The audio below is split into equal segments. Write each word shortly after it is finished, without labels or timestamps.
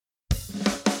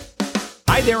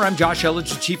Hi there, I'm Josh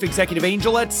Elledge, the Chief Executive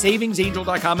Angel at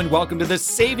SavingsAngel.com, and welcome to the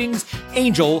Savings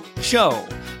Angel Show.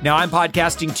 Now, I'm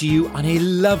podcasting to you on a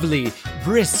lovely,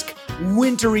 brisk,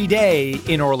 wintry day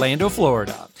in Orlando,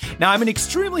 Florida. Now, I'm an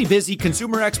extremely busy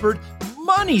consumer expert,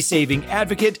 money-saving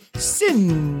advocate,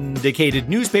 syndicated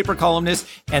newspaper columnist,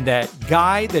 and that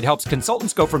guy that helps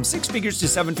consultants go from six figures to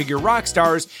seven-figure rock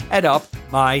stars at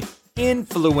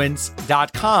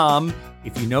upmyinfluence.com.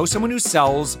 If you know someone who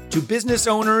sells to business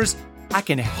owners, I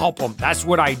can help them. That's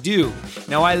what I do.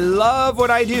 Now, I love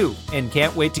what I do and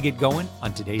can't wait to get going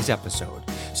on today's episode.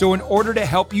 So in order to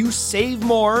help you save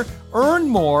more, earn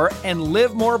more, and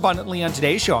live more abundantly on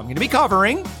today's show, I'm going to be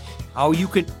covering how you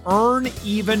can earn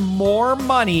even more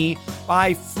money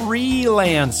by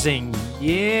freelancing.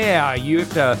 Yeah, you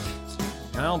have to,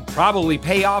 probably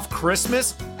pay off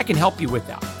Christmas. I can help you with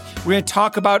that. We're going to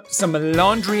talk about some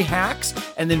laundry hacks.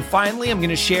 And then finally, I'm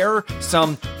going to share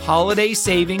some holiday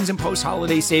savings and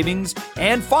post-holiday savings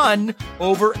and fun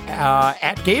over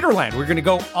at Gatorland. We're going to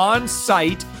go on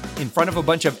site in front of a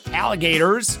bunch of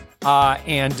alligators,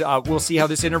 and we'll see how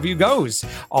this interview goes.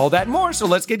 All that and more, so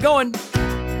let's get going.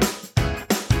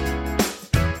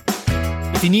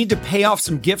 If you need to pay off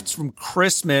some gifts from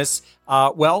Christmas,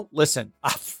 listen,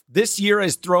 this year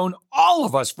has thrown all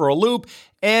of us for a loop,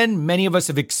 and many of us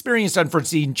have experienced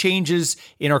unforeseen changes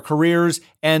in our careers,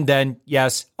 and then,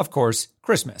 yes, of course,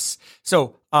 Christmas.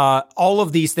 So all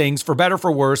of these things, for better,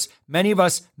 for worse, many of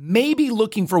us may be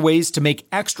looking for ways to make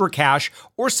extra cash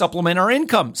or supplement our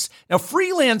incomes. Now,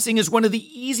 freelancing is one of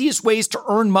the easiest ways to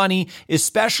earn money,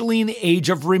 especially in the age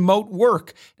of remote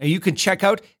work. Now, you can check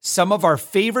out some of our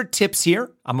favorite tips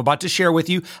here I'm about to share with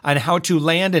you on how to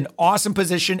land an awesome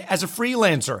position as a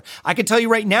freelancer. I can tell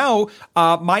you right now,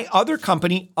 my other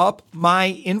company,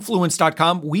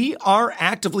 upmyinfluence.com, we are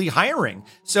actively hiring.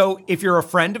 So if you're a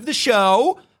friend of the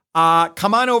show,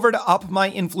 come on over to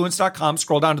upmyinfluence.com,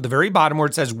 scroll down to the very bottom where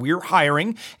it says we're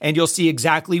hiring, and you'll see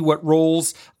exactly what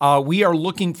roles we are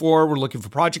looking for. We're looking for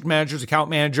project managers, account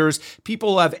managers,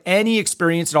 people who have any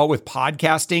experience at all with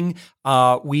podcasting.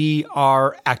 We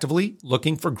are actively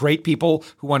looking for great people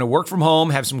who want to work from home,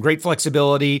 have some great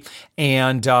flexibility,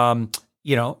 and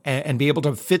and be able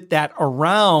to fit that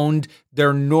around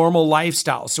their normal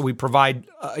lifestyle. So we provide,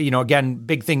 again,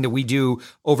 big thing that we do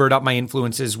over at Up My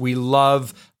Influence is we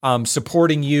love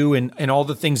supporting you in all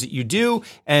the things that you do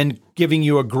and giving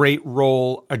you a great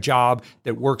role, a job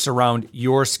that works around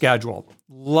your schedule.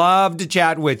 Love to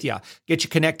chat with you. Get you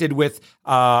connected with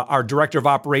our Director of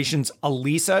Operations,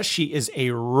 Elisa. She is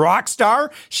a rock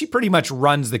star. She pretty much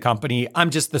runs the company. I'm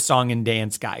just the song and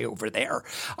dance guy over there.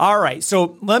 All right,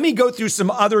 so let me go through some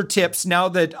other tips now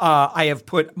that I have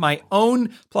put my own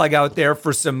plug out there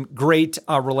for some great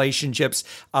relationships.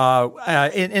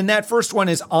 And that first one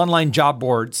is online job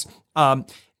boards.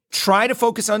 Try to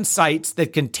focus on sites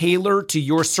that can tailor to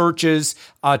your searches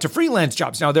to freelance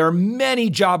jobs. Now, there are many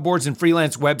job boards and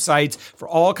freelance websites for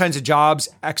all kinds of jobs,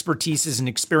 expertises, and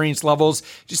experience levels.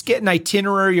 Just get an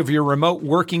itinerary of your remote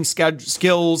working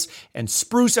skills and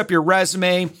spruce up your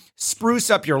resume. I'm going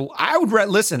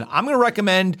to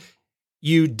recommend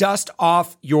you dust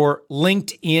off your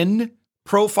LinkedIn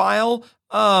profile.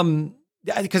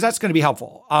 Because that's going to be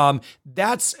helpful.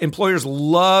 Employers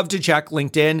love to check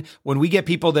LinkedIn. When we get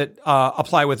people that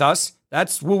apply with us,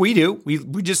 that's what we do.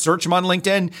 We just search them on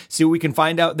LinkedIn, see what we can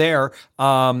find out there.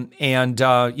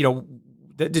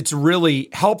 It's really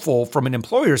helpful from an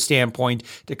employer standpoint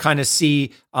to kind of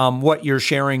see what you're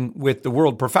sharing with the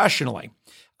world professionally.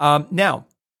 Now,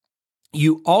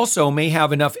 you also may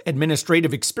have enough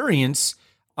administrative experience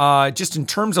just in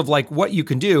terms of like what you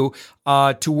can do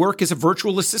to work as a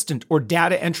virtual assistant or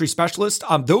data entry specialist.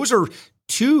 Those are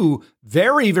two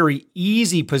very, very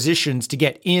easy positions to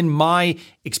get in my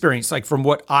experience, like from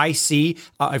what I see,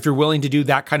 if you're willing to do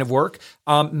that kind of work.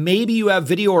 Maybe you have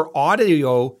video or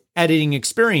audio editing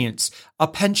experience, a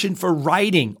penchant for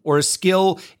writing, or a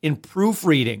skill in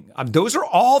proofreading. Those are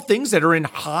all things that are in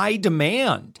high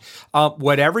demand.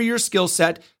 Whatever your skill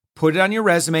set, put it on your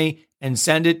resume and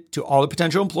send it to all the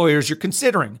potential employers you're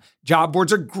considering. Job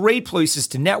boards are great places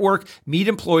to network, meet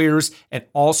employers, and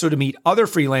also to meet other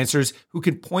freelancers who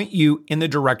can point you in the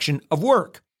direction of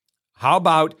work. How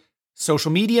about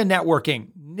social media networking?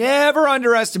 Never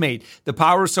underestimate the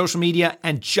power of social media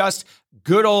and just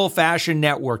good old-fashioned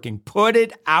networking. Put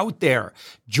it out there.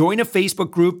 Join a Facebook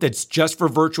group that's just for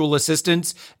virtual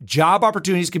assistants. Job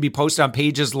opportunities can be posted on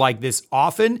pages like this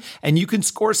often, and you can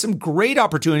score some great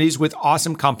opportunities with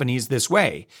awesome companies this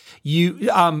way.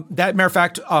 Matter of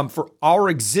fact, for our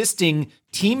existing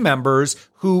team members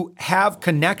who have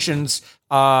connections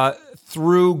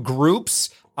through groups,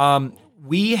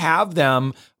 we have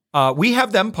them we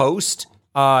have them post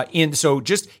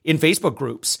just in Facebook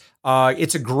groups.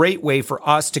 It's a great way for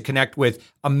us to connect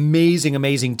with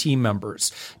amazing team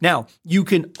members. Now, you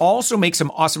can also make some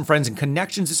awesome friends and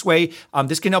connections this way.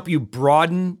 This can help you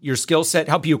broaden your skill set,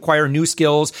 help you acquire new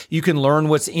skills. You can learn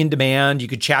what's in demand. You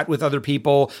could chat with other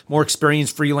people, more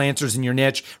experienced freelancers in your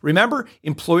niche. Remember,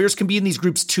 employers can be in these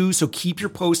groups too, so keep your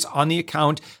posts on the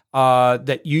account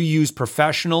that you use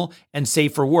professional and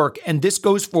safe for work. And this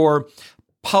goes for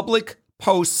public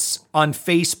posts on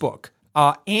Facebook.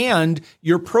 And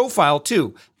your profile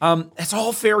too. It's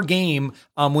all fair game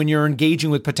when you're engaging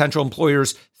with potential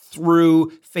employers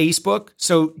through Facebook.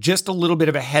 So just a little bit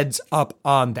of a heads up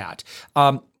on that.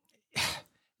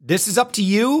 This is up to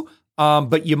you,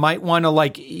 but you might want to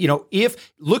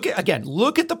look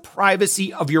at the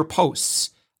privacy of your posts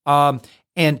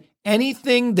and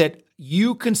anything that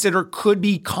you consider could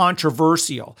be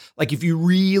controversial. Like if you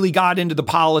really got into the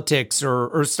politics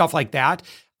or stuff like that,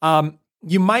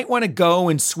 you might want to go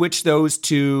and switch those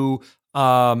to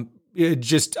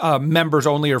just members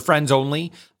only or friends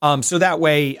only. So that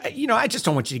way, I just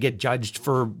don't want you to get judged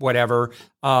for whatever.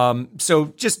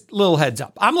 So just a little heads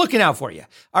up. I'm looking out for you.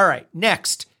 All right.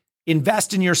 Next,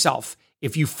 invest in yourself.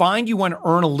 If you find you want to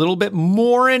earn a little bit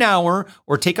more an hour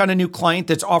or take on a new client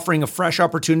that's offering a fresh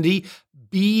opportunity,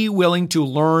 be willing to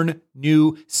learn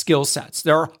new skill sets.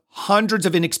 There are hundreds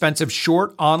of inexpensive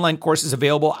short online courses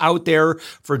available out there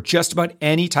for just about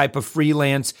any type of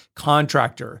freelance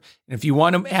contractor. And if you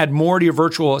want to add more to your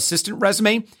virtual assistant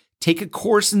resume, take a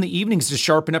course in the evenings to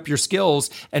sharpen up your skills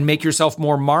and make yourself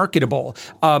more marketable.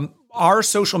 Our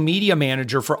social media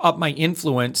manager for Up My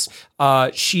Influence,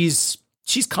 she's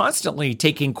constantly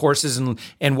taking courses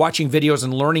and watching videos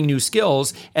and learning new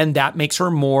skills, and that makes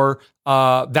her more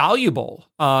valuable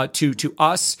to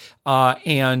us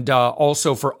and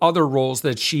also for other roles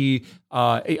that she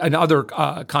and other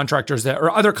contractors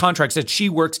or other contracts that she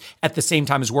works at the same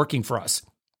time as working for us.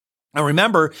 Now,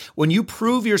 remember, when you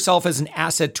prove yourself as an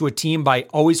asset to a team by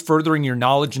always furthering your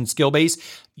knowledge and skill base,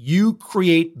 you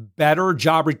create better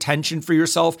job retention for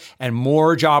yourself and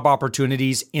more job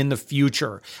opportunities in the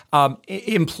future.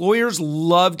 Employers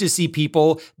love to see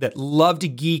people that love to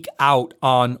geek out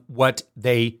on what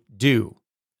they do.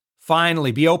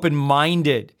 Finally, be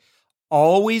open-minded.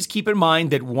 Always keep in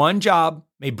mind that one job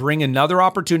may bring another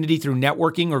opportunity through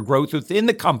networking or growth within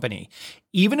the company.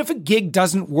 Even if a gig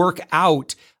doesn't work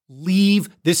out, leave.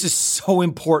 This is so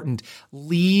important.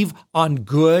 Leave on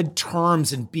good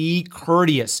terms and be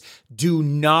courteous. Do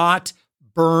not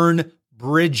burn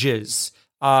bridges.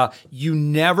 You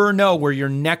never know where your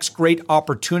next great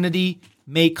opportunity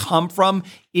may come from.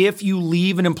 If you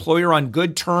leave an employer on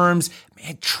good terms,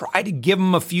 man, try to give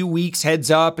them a few weeks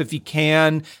heads up if you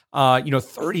can.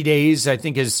 30 days, I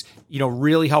think is,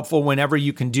 really helpful whenever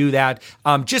you can do that.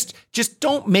 Just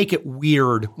don't make it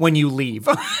weird when you leave.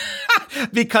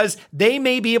 Because they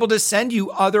may be able to send you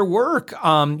other work,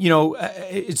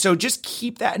 so just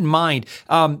keep that in mind.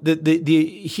 Again,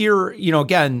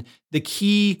 the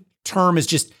key term is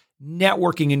just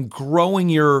networking and growing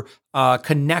your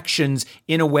connections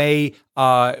in a way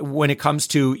when it comes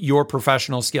to your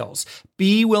professional skills.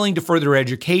 Be willing to further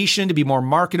education to be more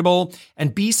marketable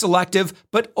and be selective,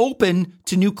 but open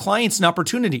to new clients and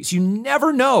opportunities. You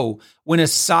never know when a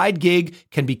side gig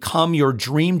can become your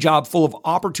dream job full of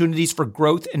opportunities for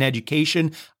growth and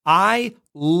education. I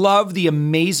love the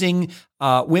amazing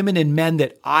women and men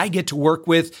that I get to work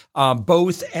with,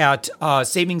 both at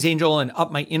Savings Angel and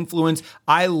Up My Influence.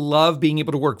 I love being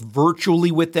able to work virtually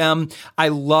with them. I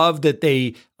love that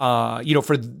they,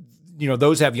 for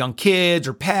those who have young kids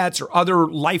or pets or other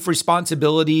life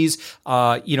responsibilities,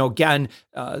 they,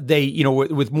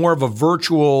 with more of a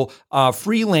virtual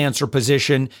freelancer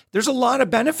position, there's a lot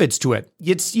of benefits to it.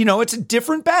 It's a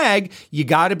different bag. You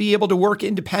got to be able to work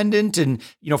independent. And,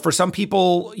 for some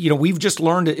people, we've just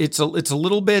learned it's a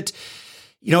little bit,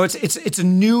 it's a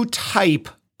new type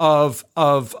of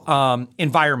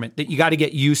environment that you got to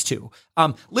get used to.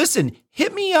 Listen,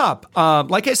 hit me up.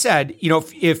 Like I said,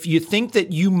 if you think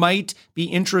that you might be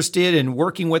interested in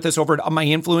working with us over at Up My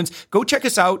Influence, go check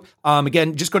us out.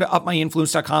 Again, just go to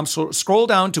upmyinfluence.com, scroll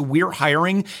down to We're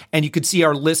Hiring, and you could see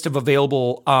our list of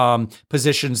available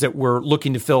positions that we're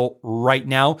looking to fill right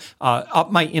now.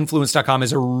 Upmyinfluence.com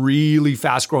is a really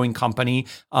fast-growing company.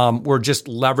 We're just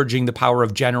leveraging the power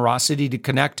of generosity to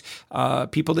connect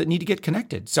people that need to get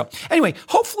connected. So anyway,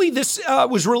 hopefully this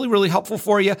was really, really helpful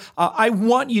for you. I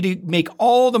want you to make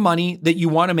all the money that you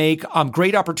want to make.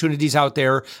 Great opportunities out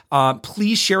there.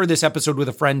 Please share this episode with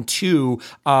a friend too,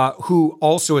 who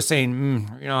also is saying,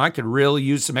 I could really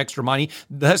use some extra money.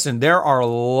 Listen, there are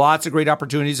lots of great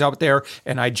opportunities out there,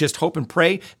 and I just hope and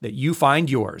pray that you find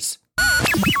yours.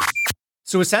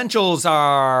 So essentials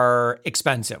are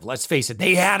expensive. Let's face it,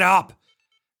 they add up.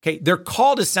 Okay, they're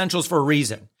called essentials for a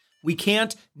reason. We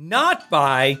can't not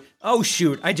buy. Oh,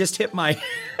 shoot, I just hit my...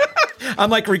 I'm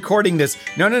like recording this.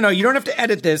 No, you don't have to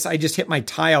edit this. I just hit my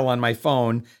tile on my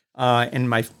phone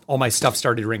and all my stuff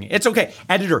started ringing. It's okay.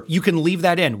 Editor, you can leave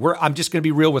that in. I'm just going to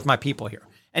be real with my people here.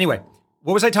 Anyway,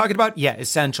 what was I talking about? Yeah,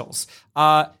 essentials.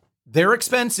 They're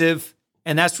expensive,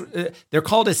 and they're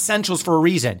called essentials for a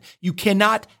reason. You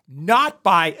cannot not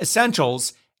buy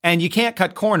essentials. And you can't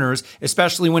cut corners,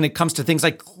 especially when it comes to things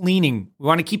like cleaning. We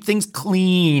want to keep things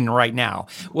clean right now.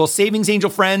 Well, Savings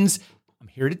Angel friends, I'm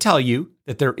here to tell you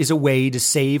that there is a way to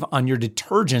save on your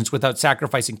detergents without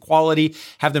sacrificing quality.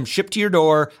 Have them shipped to your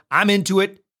door. I'm into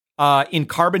it. In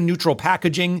carbon neutral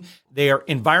packaging. They are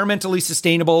environmentally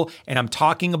sustainable. And I'm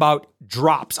talking about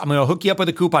drops. I'm going to hook you up with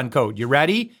a coupon code. You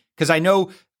ready? Because I know...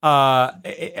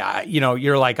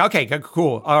 you're like, okay,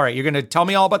 cool. All right. You're going to tell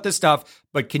me all about this stuff,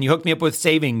 but can you hook me up with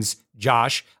savings,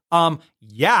 Josh?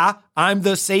 Yeah, I'm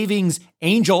the savings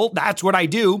angel. That's what I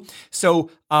do. So,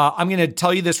 I'm going to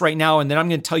tell you this right now, and then I'm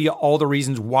going to tell you all the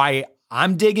reasons why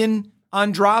I'm digging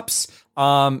on drops.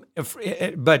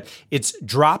 But it's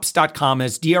drops.com.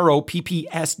 It's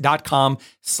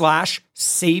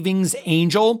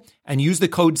dropps.com/savingsangel and use the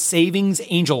code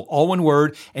savingsangel, all one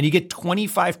word, and you get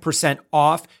 25%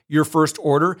 off your first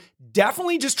order.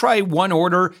 Definitely just try one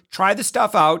order, try the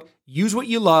stuff out, use what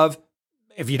you love.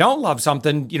 If you don't love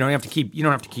something, you don't have to keep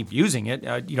using it,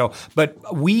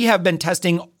 but we have been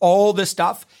testing all this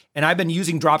stuff, and I've been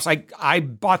using drops. I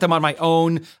bought them on my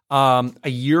own a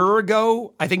year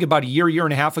ago, I think about a year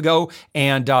and a half ago,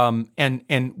 and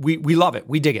we love it.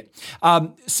 We dig it.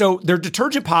 So they're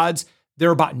detergent pods.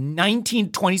 They're about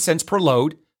 19-20 cents per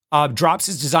load. Drops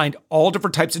is designed all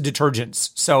different types of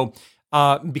detergents. So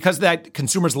because of that,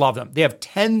 consumers love them. They have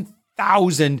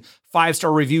 10,000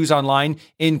 5-star reviews online,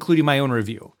 including my own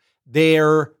review.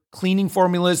 Their cleaning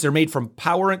formulas, they're made from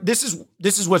this is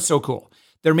what's so cool.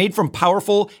 They're made from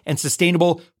powerful and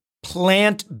sustainable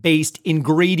plant-based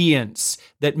ingredients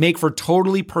that make for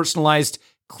totally personalized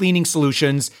cleaning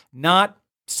solutions, not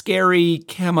scary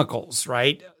chemicals,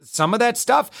 right? Some of that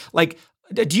stuff, like,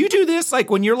 do you do this? Like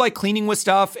when you're like cleaning with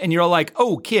stuff and you're like,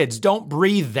 oh, kids, don't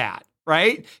breathe that.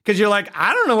 Right? Because you're like,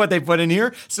 I don't know what they put in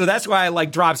here. So that's why I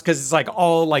like drops, because it's like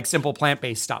all like simple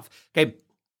plant-based stuff. Okay.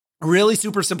 Really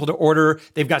super simple to order.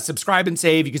 They've got subscribe and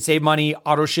save. You can save money,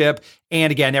 auto ship.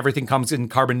 And again, everything comes in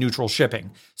carbon neutral shipping.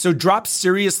 So Drops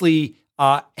seriously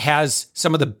has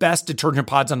some of the best detergent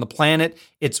pods on the planet.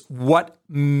 It's what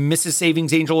Mrs.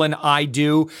 Savings Angel and I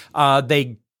do.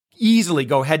 They easily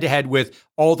go head to head with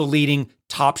all the leading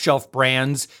top shelf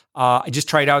brands. I just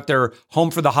tried out their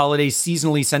Home for the Holidays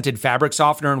seasonally scented fabric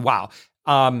softener, and wow.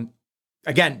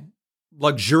 Again,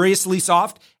 luxuriously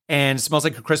soft and smells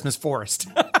like a Christmas forest.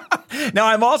 Now,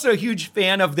 I'm also a huge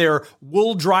fan of their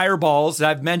wool dryer balls.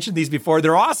 I've mentioned these before.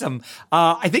 They're awesome.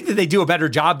 I think that they do a better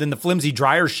job than the flimsy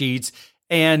dryer sheets.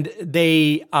 And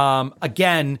they,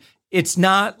 again, it's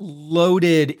not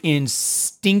loaded in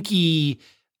stinky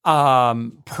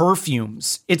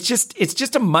perfumes. It's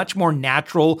just a much more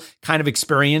natural kind of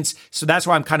experience. So that's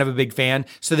why I'm kind of a big fan.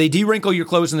 So they de-wrinkle your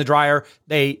clothes in the dryer.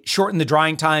 They shorten the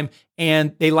drying time,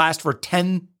 and they last for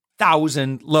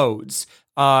 10,000 loads.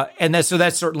 So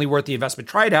that's certainly worth the investment.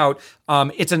 Try it out.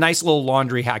 It's a nice little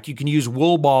laundry hack. You can use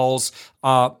wool balls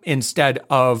instead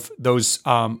of those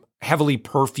heavily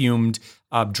perfumed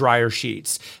dryer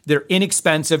sheets. They're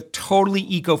inexpensive, totally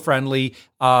eco-friendly,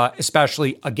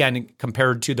 especially, again,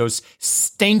 compared to those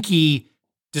stinky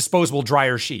disposable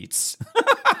dryer sheets.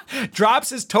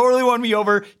 Drops has totally won me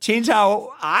over, changed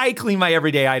how I clean my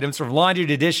everyday items, from laundry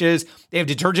to dishes. They have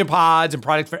detergent pods and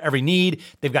products for every need.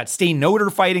 They've got stain and odor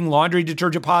fighting laundry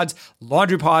detergent pods,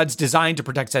 laundry pods designed to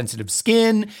protect sensitive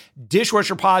skin,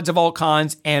 dishwasher pods of all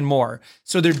kinds, and more.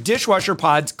 So their dishwasher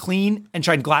pods clean and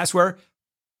shine glassware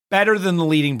better than the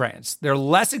leading brands. They're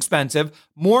less expensive,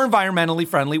 more environmentally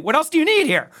friendly. What else do you need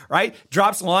here, right?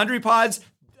 Drops laundry pods.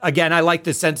 Again, I like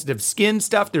the sensitive skin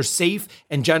stuff. They're safe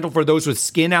and gentle for those with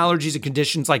skin allergies and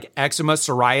conditions like eczema,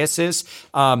 psoriasis.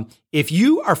 If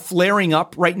you are flaring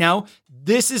up right now,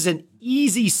 this is an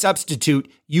easy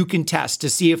substitute you can test to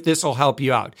see if this will help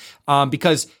you out.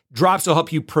 Because Drops will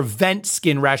help you prevent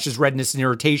skin rashes, redness, and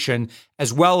irritation,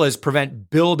 as well as prevent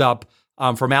buildup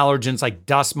from allergens like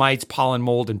dust mites, pollen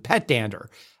mold, and pet dander.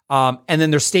 And then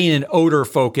they're stain and odor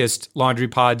focused laundry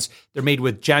pods. They're made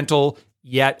with gentle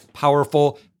yet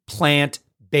powerful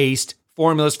plant-based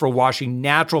formulas for washing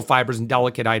natural fibers and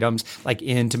delicate items like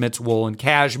intimates, wool, and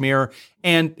cashmere.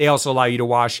 And they also allow you to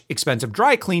wash expensive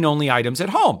dry clean only items at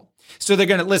home. So they're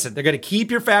going to keep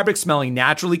your fabric smelling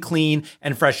naturally clean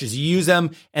and fresh as you use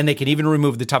them. And they can even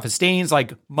remove the toughest stains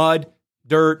like mud,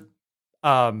 dirt,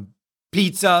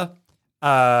 pizza,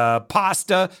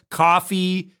 pasta,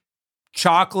 coffee,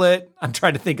 chocolate. I'm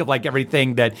trying to think of like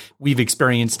everything that we've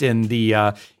experienced in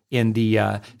the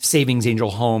Savings Angel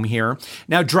home here.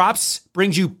 Now, Drops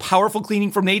brings you powerful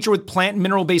cleaning from nature with plant and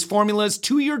mineral-based formulas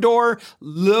to your door,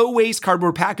 low-waste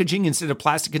cardboard packaging instead of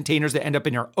plastic containers that end up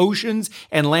in our oceans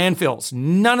and landfills.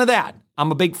 None of that.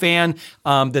 I'm a big fan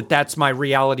that's my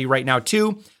reality right now,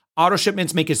 too. Auto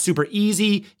shipments make it super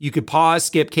easy. You could pause,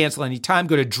 skip, cancel anytime.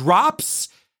 Go to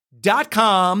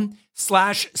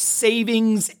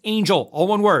drops.com/savingsangel. All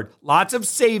one word. Lots of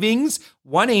savings,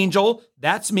 one angel.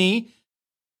 That's me.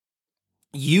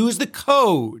 Use the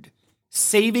code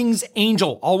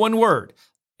SAVINGSANGEL, all one word,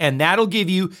 and that'll give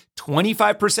you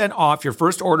 25% off your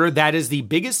first order. That is the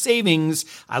biggest savings.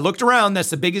 I looked around. That's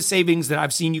the biggest savings that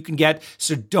I've seen you can get.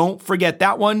 So don't forget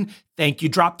that one. Thank you,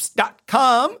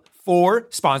 Drops.com, for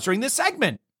sponsoring this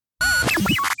segment.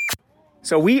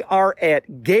 So we are at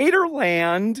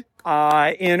Gatorland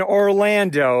in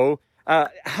Orlando.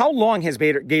 How long has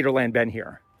Gatorland been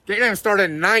here? Gatorland started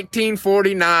in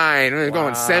 1949. We're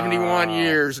going 71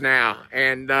 years now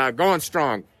and going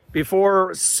strong.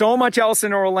 Before so much else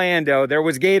in Orlando, there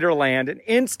was Gatorland, an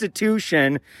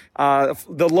institution.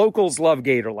 The locals love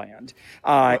Gatorland.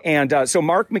 So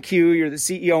Mark McHugh, you're the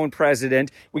CEO and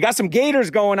president. We got some Gators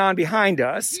going on behind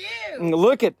us.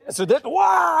 Look at,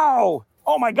 wow.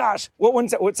 Oh my gosh.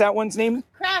 What's that one's name?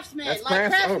 Craftsman. That's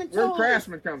Craftsman. Where'd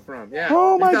Craftsman come from? Yeah.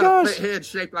 Oh my gosh. He's got a head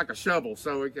shaped like a shovel,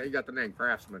 so he got the name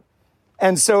Craftsman.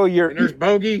 And so And there's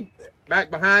Bogey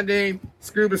back behind him,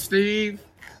 Scuba Steve.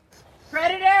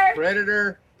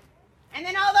 Predator. And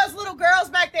then all those little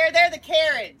girls back there, they're the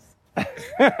Karens.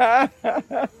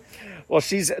 Well,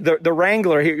 she's the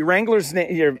Wrangler here. Wrangler's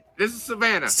name here. This is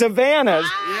Savannah. Savannah's.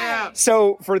 Wow. Yeah.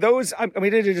 So for those, I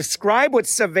mean, to describe what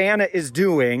Savannah is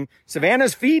doing,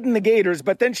 Savannah's feeding the Gators,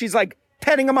 but then she's like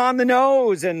petting them on the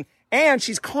nose and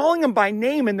she's calling them by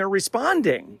name and they're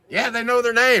responding. Yeah, they know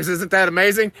their names. Isn't that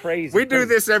amazing? Crazy. We do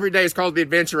this every day. It's called the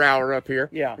Adventure Hour up here.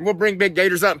 Yeah. And we'll bring big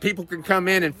gators up and people can come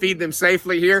in and feed them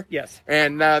safely here. Yes.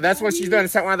 And that's what she's done.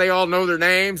 It's why they all know their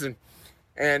names.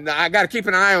 And I got to keep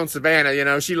an eye on Savannah. You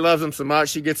know, she loves them so much.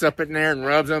 She gets up in there and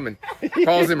rubs them and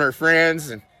calls them her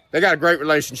friends. And they got a great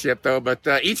relationship, though. But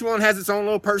each one has its own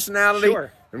little personality.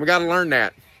 Sure. And we got to learn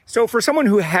that. So for someone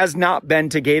who has not been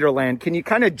to Gatorland, can you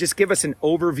kind of just give us an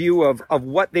overview of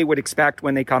what they would expect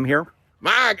when they come here?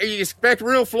 You expect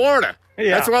real Florida.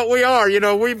 Yeah. That's what we are. You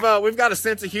know, we've got a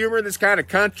sense of humor that's kind of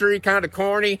country, kind of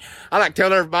corny. I like to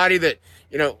tell everybody that,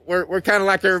 you know, we're kind of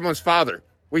like everyone's father.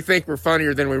 We think we're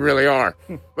funnier than we really are.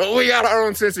 But we got our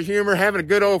own sense of humor, having a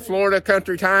good old Florida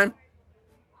country time.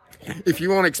 If you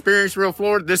want to experience real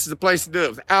Florida, this is the place to do it.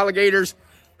 With alligators,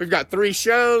 we've got 3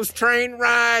 shows, train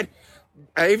ride,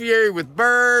 aviary with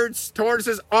birds,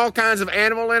 tortoises, all kinds of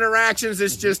animal interactions.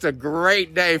 It's just a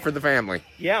great day for the family.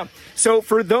 Yeah. So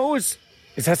for those,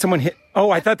 is that someone hit? Oh,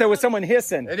 I thought that was someone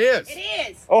hissing. It is.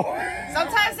 It is. Oh.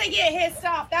 Sometimes they get hissed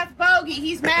off. That's Bogey.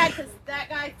 He's mad because that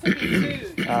guy took his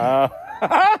food.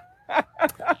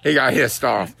 He got hissed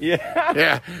off. Yeah.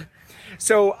 Yeah.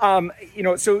 So,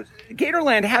 so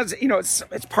Gatorland has,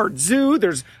 it's part zoo.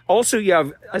 There's also, you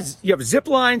have zip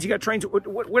lines, you got trains.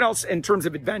 What else in terms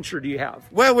of adventure do you have?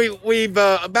 Well, we've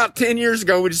about 10 years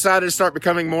ago, we decided to start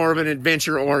becoming more of an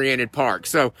adventure-oriented park.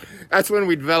 So that's when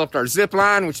we developed our zip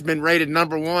line, which has been rated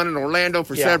 #1 in Orlando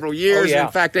for several years. Oh, yeah.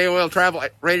 In fact, AOL Travel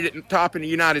rated it top in the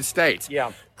United States.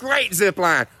 Yeah. Great zip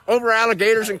line. Over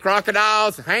alligators and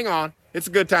crocodiles. Hang on. It's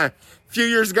a good time. A few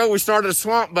years ago, we started a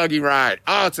swamp buggy ride.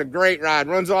 Oh, it's a great ride.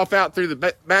 Runs off out through the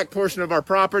back portion of our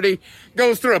property.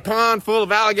 Goes through a pond full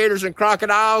of alligators and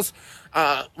crocodiles.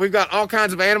 We've got all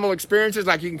kinds of animal experiences,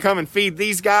 like you can come and feed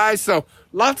these guys. So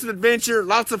lots of adventure,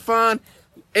 lots of fun,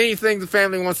 anything the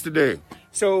family wants to do.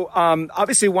 So,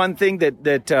 obviously one thing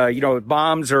that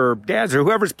moms or dads or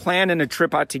whoever's planning a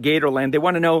trip out to Gatorland, they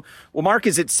want to know, well, Mark,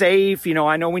 is it safe?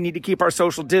 I know we need to keep our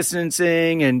social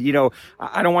distancing and,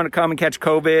 I don't want to come and catch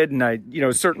COVID.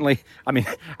 And certainly,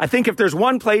 I think if there's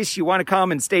one place you want to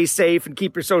come and stay safe and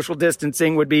keep your social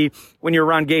distancing would be when you're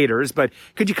around Gators. But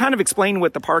could you kind of explain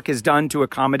what the park has done to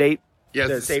accommodate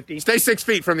the safety? Stay 6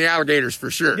 feet from the alligators for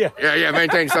sure. Yeah.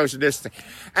 Maintain social distancing.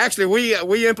 Actually,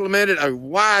 we implemented a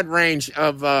wide range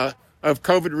of of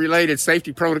COVID-related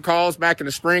safety protocols back in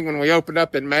the spring when we opened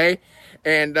up in May.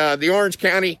 And the Orange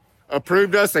County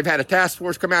approved us. They've had a task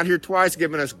force come out here twice,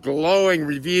 giving us glowing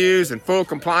reviews and full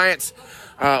compliance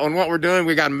on what we're doing.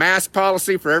 We got a mask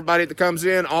policy for everybody that comes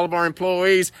in, all of our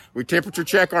employees. We temperature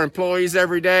check our employees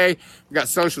every day. We got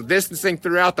social distancing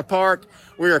throughout the park.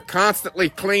 We are constantly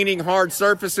cleaning hard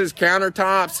surfaces,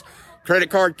 countertops, credit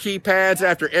card keypads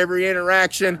after every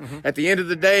interaction. Mm-hmm. At the end of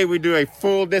the day, we do a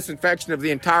full disinfection of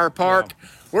the entire park. Yeah.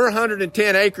 We're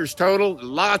 110 acres total,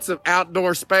 lots of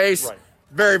outdoor space. Right.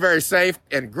 Very, very safe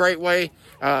and great way,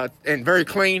 and very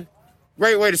clean.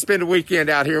 Great way to spend a weekend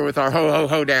out here with our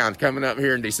ho down coming up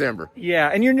here in December. Yeah,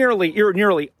 and you're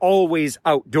nearly always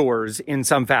outdoors in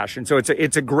some fashion, so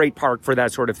it's a great park for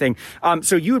that sort of thing.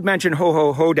 So you had mentioned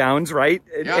ho downs, right?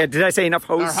 Yeah. Did I say enough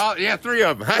hoes? Yeah, 3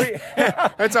 of them.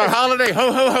 That's our holiday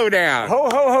ho down.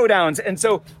 Ho downs. And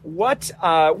so what's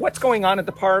going on at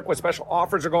the park? What special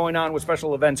offers are going on? What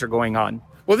special events are going on?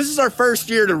 Well, this is our first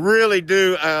year to really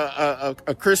do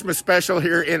a Christmas special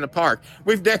here in the park.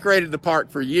 We've decorated the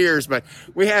park for years, but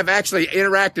we have actually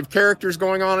interactive characters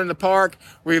going on in the park.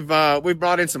 We've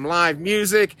brought in some live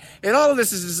music, and all of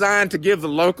this is designed to give the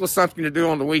locals something to do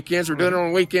on the weekends. We're doing it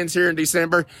on weekends here in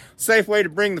December. Safe way to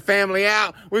bring the family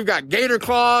out. We've got gator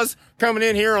claws coming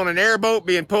in here on an airboat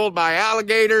being pulled by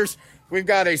alligators. We've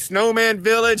got a snowman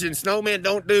village, and snowmen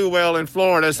don't do well in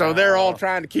Florida, so they're all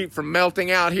trying to keep from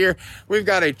melting out here. We've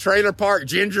got a trailer park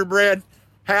gingerbread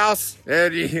house,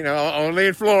 only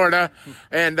in Florida,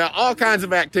 and all kinds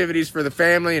of activities for the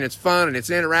family, and it's fun, and it's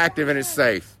interactive, and it's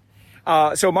safe.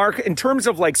 So, Mark, in terms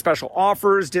of like special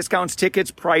offers, discounts,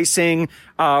 tickets, pricing,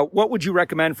 what would you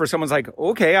recommend for someone's like,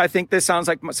 okay, I think this sounds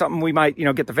like something we might,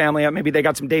 get the family out. Maybe they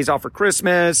got some days off for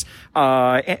Christmas.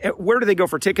 Where do they go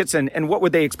for tickets, and what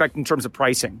would they expect in terms of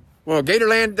pricing? Well,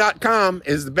 Gatorland.com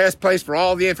is the best place for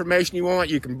all the information you want.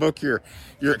 You can book your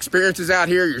experiences out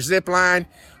here, your zip line,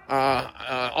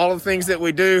 all of the things that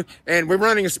we do. And we're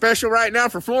running a special right now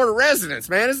for Florida residents,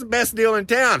 man. It's the best deal in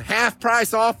town. Half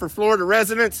price off for Florida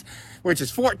residents, which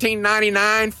is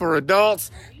 $14.99 for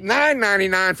adults,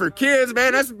 $9.99 for kids.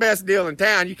 Man, that's the best deal in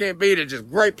town. You can't beat it. Just a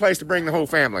great place to bring the whole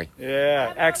family.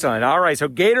 Yeah, excellent. All right, so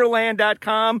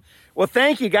Gatorland.com. Well,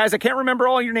 thank you, guys. I can't remember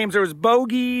all your names. There was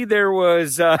Bogey. There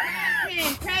was...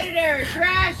 Predator,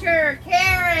 Thrasher,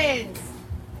 Karens,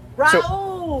 Raul.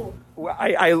 So,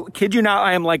 I kid you not,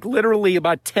 I am like literally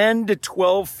about 10 to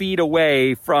 12 feet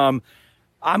away from...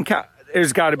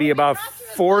 There's got to be about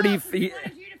 40 feet...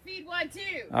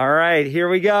 All right, here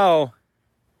we go.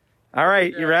 All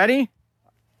right, you ready?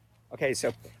 Okay,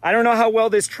 so I don't know how well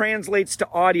this translates to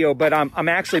audio, but I'm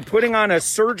actually putting on a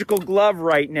surgical glove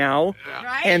right now.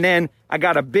 Right? And then I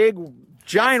got a big,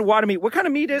 giant wad of meat. What kind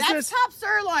of meat is That's this? top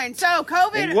sirloin. So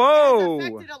COVID has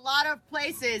affected a lot of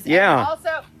places. Yeah.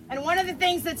 And one of the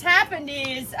things that's happened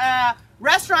is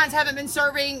restaurants haven't been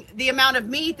serving the amount of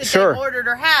meat that Sure. they've ordered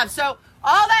or have. So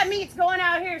all that meat's going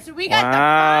out here. So we got the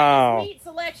finest meat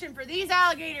selection for these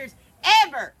alligators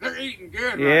ever. They're eating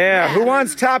good. Yeah. Who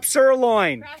wants top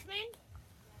sirloin? Craftsman?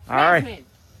 All right.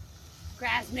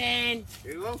 Craftsman. A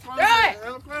little closer. Right. A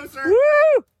little closer.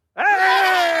 Woo!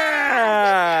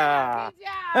 Ah! Good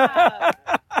job.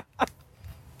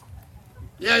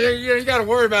 Yeah, you got to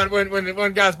worry about it when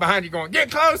one guy's behind you going,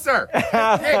 get closer. Get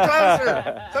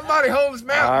closer. Somebody hold his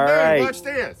mouth. All Dude, right. watch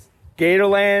this.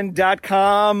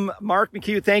 Gatorland.com. Mark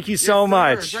McHugh, thank you so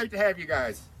much. Great to have you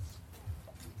guys.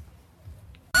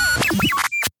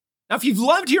 Now, if you've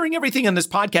loved hearing everything on this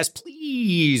podcast,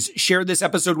 please share this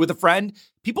episode with a friend.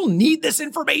 People need this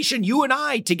information. You and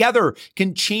I together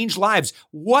can change lives.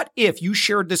 What if you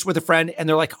shared this with a friend and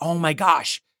they're like, oh my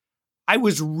gosh, I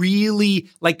was really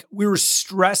like, we were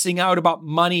stressing out about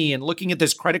money and looking at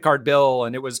this credit card bill,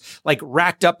 and it was like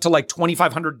racked up to like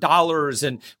 $2,500.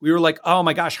 And we were like, oh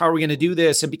my gosh, how are we going to do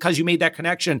this? And because you made that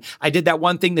connection, I did that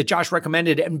one thing that Josh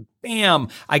recommended, and bam,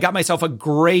 I got myself a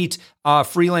great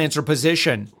freelancer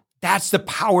position. That's the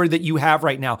power that you have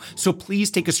right now. So please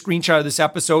take a screenshot of this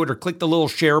episode or click the little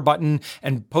share button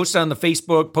and post it on the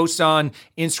Facebook, post it on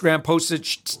Instagram, post it,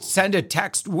 send a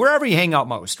text, wherever you hang out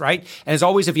most, right? And as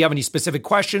always, if you have any specific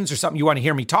questions or something you want to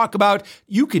hear me talk about,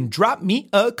 you can drop me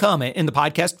a comment in the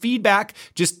podcast feedback.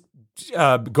 Just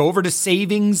go over to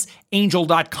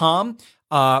savingsangel.com.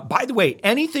 By the way,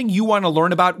 anything you want to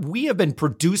learn about, we have been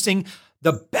producing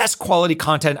the best quality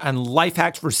content on life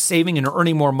hacks for saving and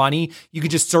earning more money. You can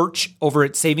just search over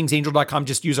at savingsangel.com.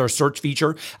 Just use our search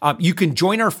feature. You can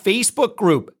join our Facebook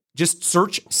group. Just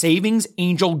search Savings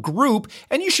Angel Group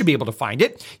and you should be able to find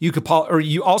it. You could call,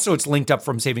 it's linked up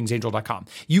from savingsangel.com.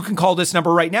 You can call this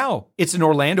number right now. It's an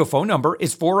Orlando phone number.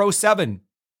 It's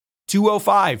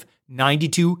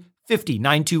 407-205-9250.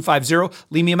 888-858-9250.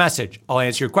 Leave me a message. I'll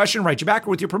answer your question, write you back, or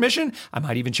with your permission, I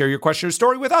might even share your question or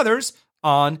story with others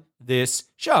on this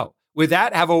show. With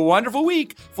that, have a wonderful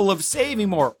week full of saving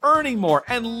more, earning more,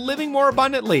 and living more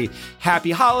abundantly.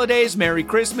 Happy holidays, Merry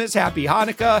Christmas, Happy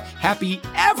Hanukkah, happy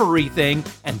everything,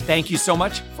 and thank you so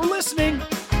much for listening.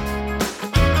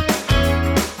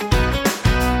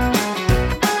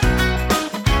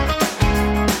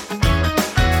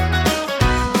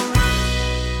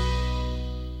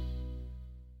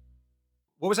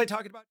 What was I talking about?